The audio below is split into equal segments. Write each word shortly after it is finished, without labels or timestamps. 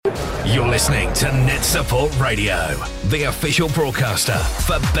You're listening to Net Support Radio, the official broadcaster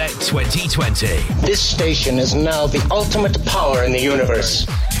for Bet 2020. This station is now the ultimate power in the universe.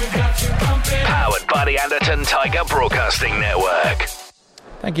 Powered by the Anderton Tiger Broadcasting Network.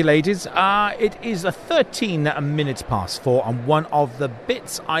 Thank you, ladies. It is 13 minutes past 4, and one of the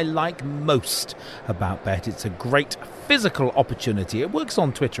bits I like most about Bet, it's a great physical opportunity. It works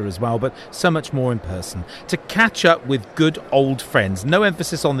on Twitter as well, but so much more in person. To catch up with good old friends. No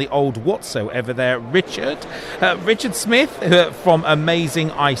emphasis on the old whatsoever there. Richard Smith from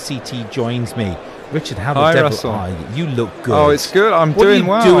Amazing ICT joins me. Richard, how the devil Russell. are you? You look good. Oh, it's good. I'm doing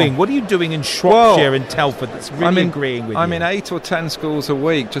well. What are you doing in Shropshire and Telford that's really agreeing with you? I'm in 8 or 10 schools a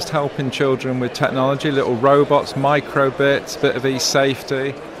week just helping children with technology, little robots, microbits, bit of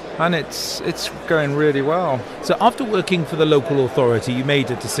e-safety, and it's going really well. So after working for the local authority, you made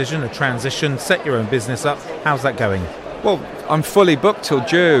a decision, a transition, set your own business up. How's that going? Well, I'm fully booked till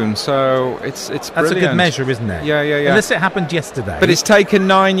June, so it's brilliant. That's a good measure, isn't it? Yeah. Unless it happened yesterday. But it's taken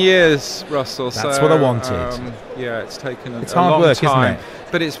 9 years, Russell. That's what I wanted. It's taken it's a hard long work, time. isn't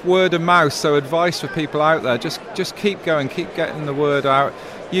it? But it's word of mouth, so advice for people out there, just keep going, keep getting the word out.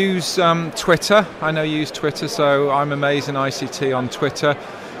 Use Twitter. I know you use Twitter, so I'm Amazing ICT on Twitter.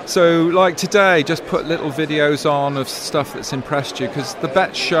 So like today, just put little videos on of stuff that's impressed you, because the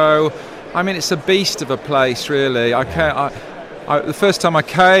Bet Show, I mean, it's a beast of a place, really. The first time I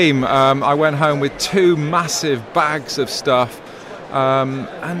came, I went home with 2 massive bags of stuff,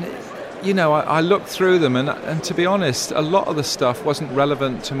 and you know, I looked through them, and to be honest, a lot of the stuff wasn't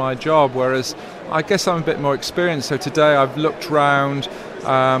relevant to my job, whereas I guess I'm a bit more experienced. So today I've looked round,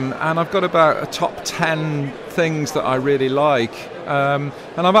 and I've got about a top 10 things that I really like. And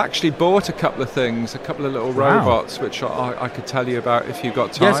I've actually bought a couple of things, a couple of little robots, which I could tell you about if you've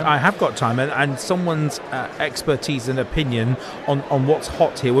got time. Yes, I have got time, and someone's expertise and opinion on what's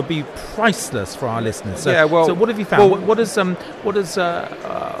hot here would be priceless for our listeners. So, so what have you found?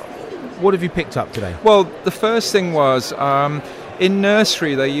 What have you picked up today? Well, the first thing was in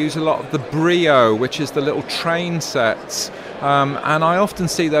nursery they use a lot of the Brio, which is the little train sets. And I often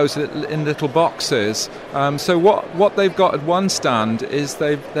see those in little boxes. So what they've got at one stand is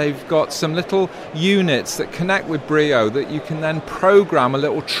they've got some little units that connect with Brio that you can then program a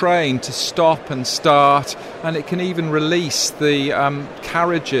little train to stop and start, and it can even release the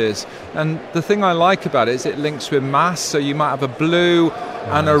carriages. And the thing I like about it is it links with maths, so you might have a blue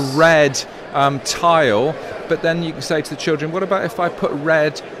and a red tile, but then you can say to the children, what about if I put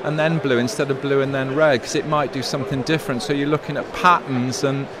red and then blue instead of blue and then red, because it might do something different. So you're looking at patterns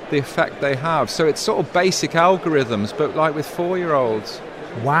and the effect they have. So it's sort of basic algorithms, but like with 4-year-olds.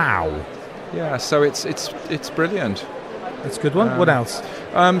 Wow. Yeah, so it's brilliant. That's a good one. What else?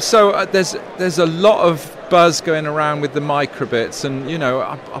 There's a lot of buzz going around with the microbits, and you know,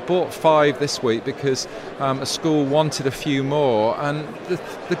 I bought 5 this week because a school wanted a few more, and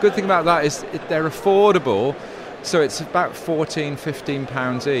the good thing about that is they're affordable, so it's about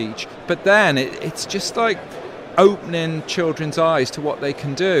 £14-15 each, but then it's just like opening children's eyes to what they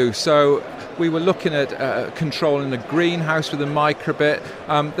can do. So we were looking at controlling a greenhouse with a microbit.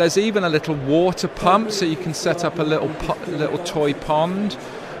 There's even a little water pump, so you can set up a little toy pond.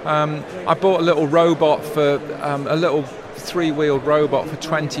 I bought a little robot for a little 3-wheeled robot for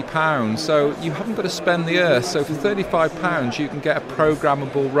 £20. So you haven't got to spend the earth. So for £35, you can get a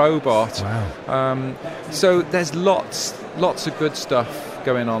programmable robot. Wow. So there's lots of good stuff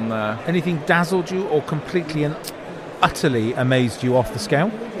going on there. Anything dazzled you or completely and utterly amazed you off the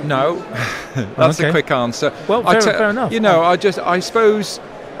scale? No, that's a quick answer. Well, fair enough. You know, I suppose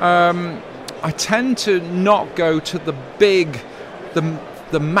I tend to not go to the big,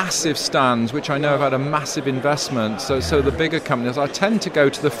 the massive stands, which I know have had a massiff investment. So the bigger companies, I tend to go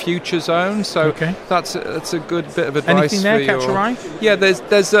to the future zone. So that's a good bit of advice. Anything there catch your eye? Yeah,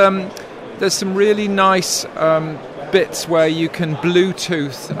 there's some really nice bits where you can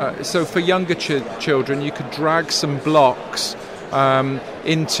Bluetooth. So for younger children, you could drag some blocks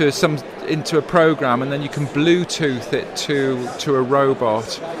into a program, and then you can Bluetooth it to a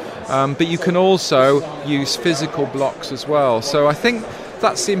robot. But you can also use physical blocks as well. So I think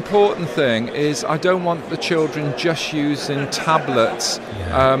that's the important thing, is I don't want the children just using tablets.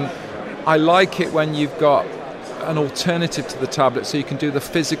 I like it when you've got an alternative to the tablet, so you can do the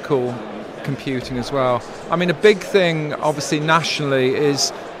physical computing as well. I mean, a big thing obviously nationally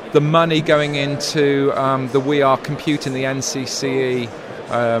is the money going into the We Are Computing, the NCCE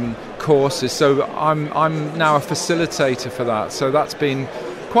courses. So I'm now a facilitator for that. So that's been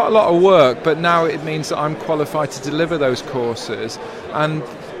quite a lot of work, but now it means that I'm qualified to deliver those courses. And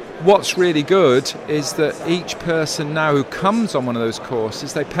what's really good is that each person now who comes on one of those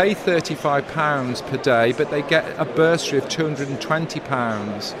courses, they pay £35 per day, but they get a bursary of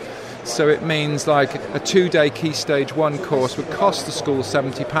 £220. So it means like a 2-day Key Stage 1 course would cost the school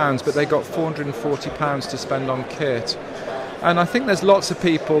 £70, but they got £440 to spend on kit. And I think there's lots of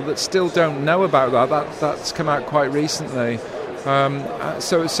people that still don't know about that. That's come out quite recently.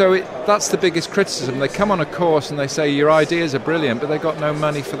 That's the biggest criticism. They come on a course and they say your ideas are brilliant, but they got no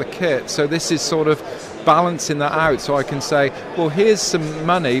money for the kit. So this is sort of balancing that out, so I can say, well, here's some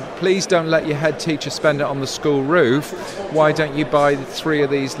money, please don't let your head teacher spend it on the school roof. Why don't you buy 3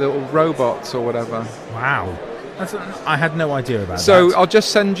 of these little robots or whatever? Wow. I had no idea about that. So I'll just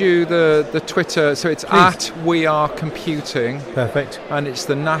send you the Twitter. So it's at We Are Computing. Perfect. And it's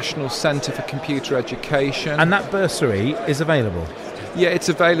the National Centre for Computer Education. And that bursary is available? Yeah, it's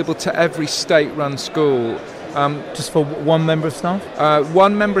available to every state-run school. Just for one member of staff?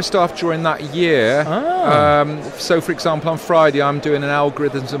 One member of staff during that year. Oh. So, for example, on Friday I'm doing an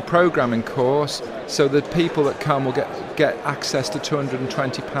algorithms and programming course, so the people that come will get access to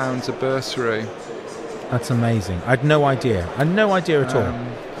 £220 a bursary. That's amazing. I had no idea. At all.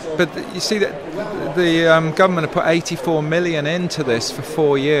 But you see that the government have put 84 million into this for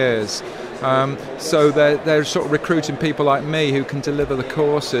 4 years. So they're sort of recruiting people like me who can deliver the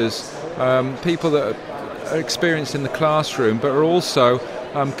courses, people that are experienced in the classroom, but are also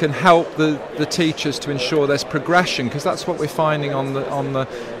can help the teachers to ensure there's progression, because that's what we're finding on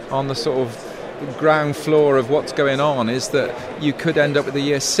the sort of ground floor of what's going on, is that you could end up with a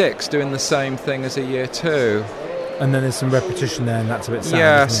year 6 doing the same thing as a year 2. And then there's some repetition there, and that's a bit sad.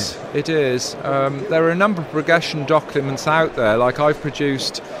 Yes, isn't it is. There are a number of progression documents out there. Like I've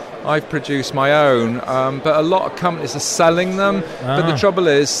produced my own, but a lot of companies are selling them. But the trouble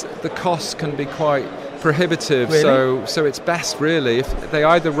is, the costs can be quite prohibitive. Really? So it's best really if they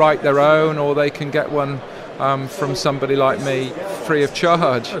either write their own or they can get one from somebody like me free of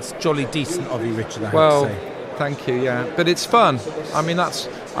charge. That's jolly decent of you, Richard. I have Well, to say. thank you. Yeah, but it's fun. I mean, I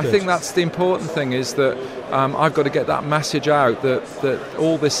think that's the important thing, is that I've got to get that message out that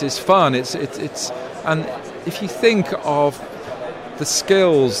all this is fun. It's and if you think of the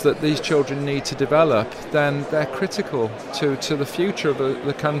skills that these children need to develop, then they're critical to the future of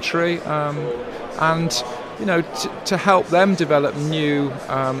the country, and you know, to help them develop new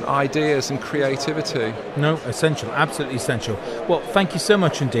ideas and creativity. No, essential, absolutely essential. Well, thank you so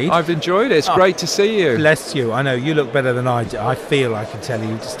much indeed. I've enjoyed it. It's great to see you. Bless you. I know, you look better than I do. I feel I can tell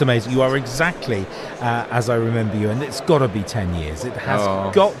you. Just amazing. You are exactly as I remember you, and it's got to be 10 years. It has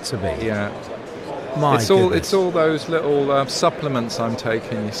got to be. Yeah. It's all those little supplements I'm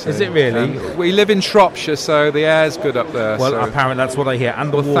taking, you see. Is it really? We live in Shropshire, so the air's good up there. Well, so. apparently that's what I hear. And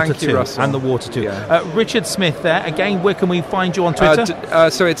the water thank you, too. Russell. And the water too. Yeah. Richard Smith there. Again, where can we find you on Twitter?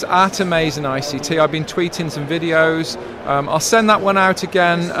 So it's at Amazing ICT. I've been tweeting some videos. I'll send that one out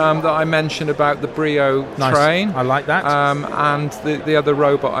again that I mentioned about the Brio train. I like that. And the other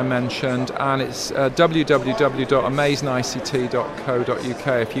robot I mentioned. And it's www.amazingict.co.uk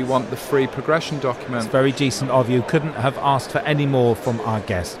if you want the free progression document. It's very decent of you. Couldn't have asked for any more from our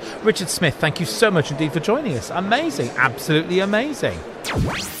guest. Richard Smith, thank you so much indeed for joining us. Amazing. Absolutely amazing.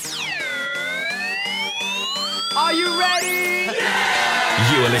 Are you ready?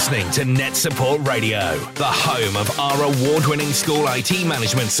 You are listening to Net Support Radio, the home of our award-winning school IT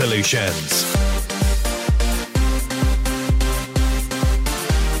management solutions.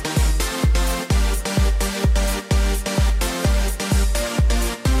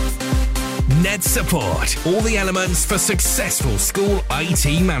 Net Support, all the elements for successful school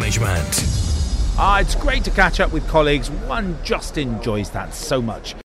IT management. It's great to catch up with colleagues. One just enjoys that so much.